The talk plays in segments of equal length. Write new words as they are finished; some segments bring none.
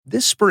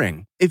This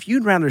spring, if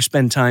you'd rather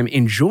spend time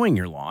enjoying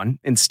your lawn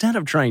instead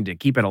of trying to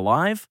keep it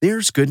alive,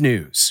 there's good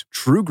news.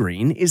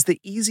 TruGreen is the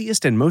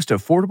easiest and most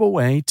affordable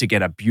way to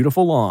get a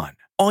beautiful lawn.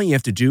 All you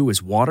have to do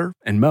is water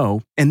and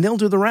mow, and they'll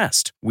do the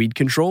rest. Weed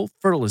control,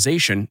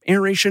 fertilization,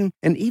 aeration,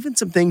 and even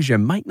some things you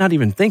might not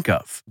even think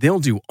of. They'll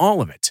do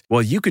all of it,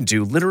 while you can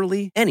do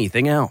literally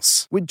anything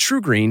else. With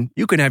TruGreen,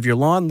 you can have your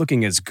lawn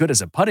looking as good as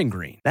a putting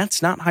green.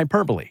 That's not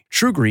hyperbole.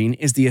 TruGreen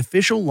is the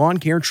official lawn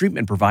care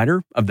treatment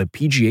provider of the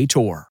PGA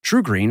Tour.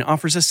 TruGreen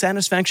offers a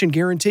satisfaction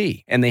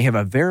guarantee, and they have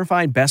a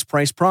verified best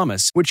price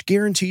promise, which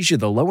guarantees you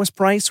the lowest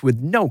price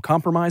with no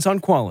compromise on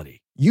quality.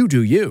 You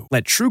do you.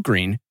 Let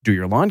TruGreen do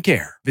your lawn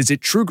care. Visit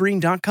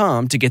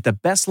TruGreen.com to get the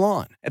best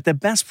lawn at the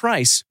best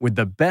price with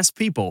the best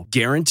people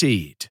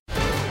guaranteed.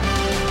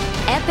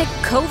 Epic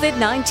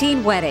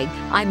COVID-19 wedding.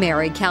 I'm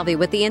Mary Calvi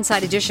with the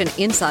Inside Edition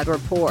Inside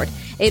Report.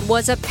 It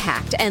was a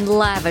packed and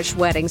lavish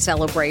wedding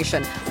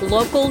celebration.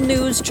 Local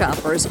news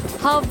choppers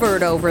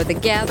hovered over the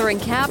gathering,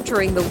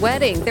 capturing the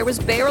wedding. There was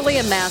barely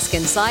a mask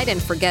in sight,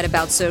 and forget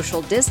about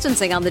social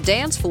distancing on the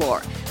dance floor.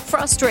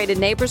 Frustrated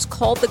neighbors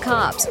called the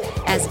cops.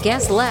 As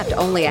guests left,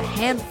 only a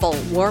handful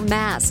wore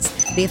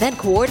masks. The event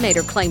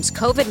coordinator claims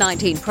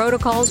COVID-19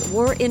 protocols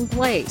were in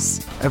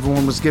place.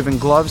 Everyone was given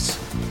gloves,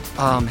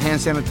 hand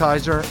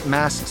sanitizer,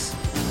 masks.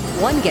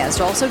 One guest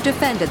also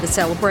defended the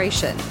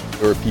celebration.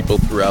 There were people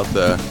throughout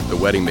the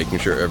wedding making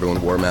sure everyone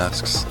wore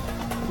masks,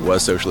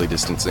 was socially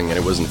distancing, and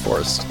it was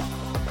enforced.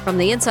 From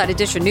the Inside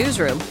Edition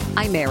newsroom,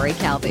 I'm Mary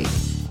Calvi.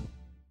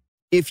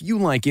 If you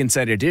like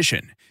Inside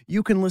Edition,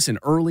 you can listen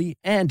early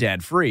and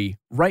ad-free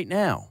right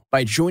now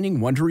by joining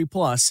Wondery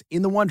Plus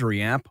in the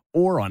Wondery app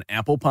or on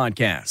Apple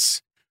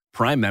Podcasts.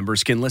 Prime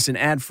members can listen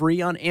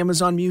ad-free on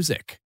Amazon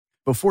Music.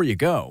 Before you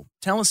go,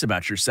 tell us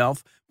about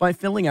yourself by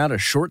filling out a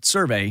short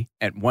survey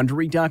at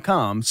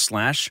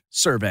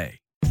Wondery.com/survey.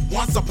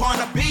 Once upon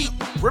a beat.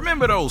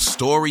 Remember those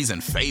stories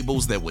and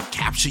fables that would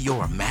capture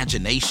your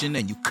imagination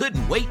and you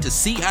couldn't wait to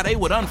see how they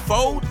would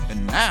unfold?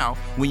 And now,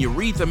 when you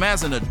read them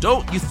as an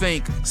adult, you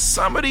think,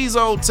 some of these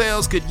old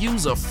tales could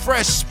use a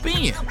fresh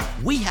spin.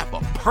 We have a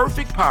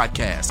perfect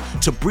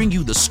podcast to bring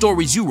you the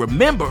stories you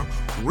remember,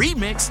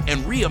 remix,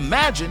 and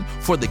reimagine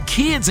for the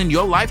kids in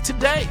your life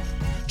today.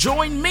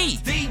 Join me,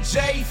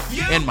 DJ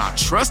Few, and my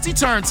trusty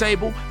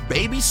turntable,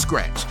 Baby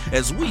Scratch,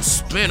 as we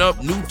spin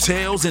up new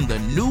tales in the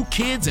New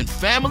Kids and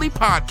Family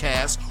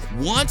podcast,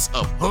 Once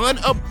Upon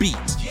a Beat.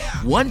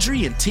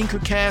 Wondery and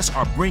Tinkercast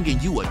are bringing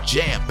you a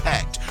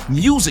jam-packed,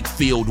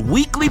 music-filled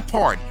weekly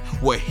party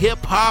where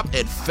hip-hop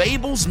and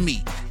fables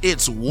meet.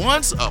 It's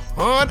Once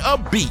Upon a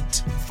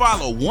Beat.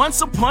 Follow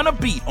Once Upon a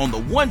Beat on the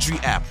Wondery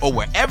app or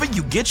wherever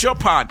you get your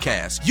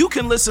podcasts. You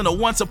can listen to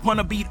Once Upon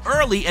a Beat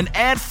early and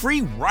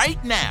ad-free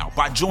right now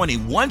by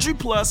joining Wondery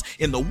Plus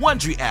in the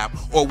Wondery app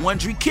or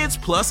Wondery Kids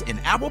Plus in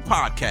Apple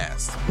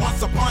Podcasts.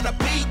 Once Upon a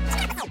Beat.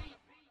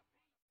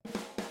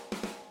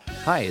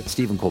 Hi, it's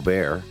Stephen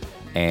Colbert,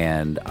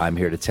 and I'm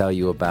here to tell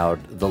you about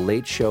The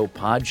Late Show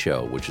Pod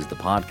Show, which is the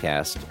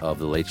podcast of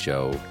The Late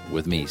Show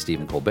with me,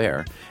 Stephen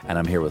Colbert, and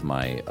I'm here with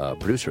my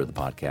producer of the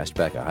podcast,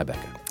 Becca. Hi,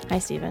 Becca. Hi,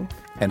 Stephen.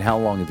 And how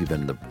long have you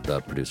been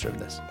the producer of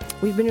this?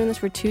 We've been doing this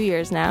for 2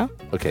 years now.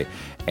 Okay,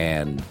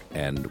 and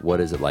what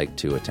is it like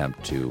to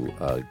attempt to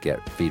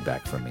get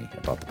feedback from me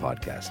about the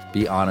podcast?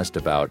 Be honest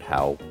about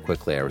how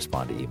quickly I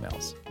respond to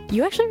emails.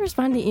 You actually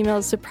respond to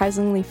emails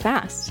surprisingly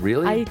fast.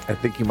 Really? I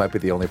think you might be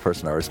the only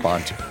person I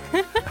respond to.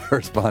 I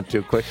respond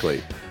to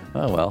quickly.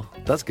 Oh, well,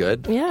 that's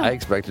good. Yeah. I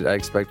expected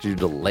you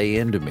to lay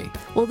into me.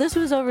 Well, this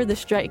was over the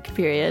strike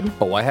period.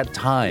 Oh, I had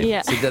time.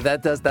 Yeah. See,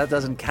 that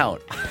doesn't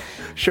count.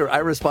 Sure, I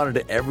responded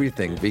to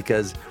everything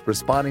because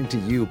responding to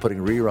you putting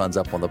reruns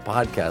up on the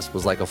podcast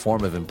was like a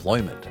form of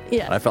employment.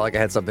 Yeah. And I felt like I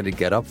had something to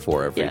get up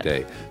for every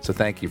day. So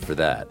thank you for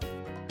that.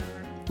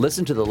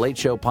 Listen to The Late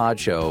Show Pod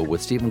Show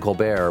with Stephen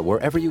Colbert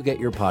wherever you get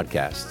your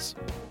podcasts.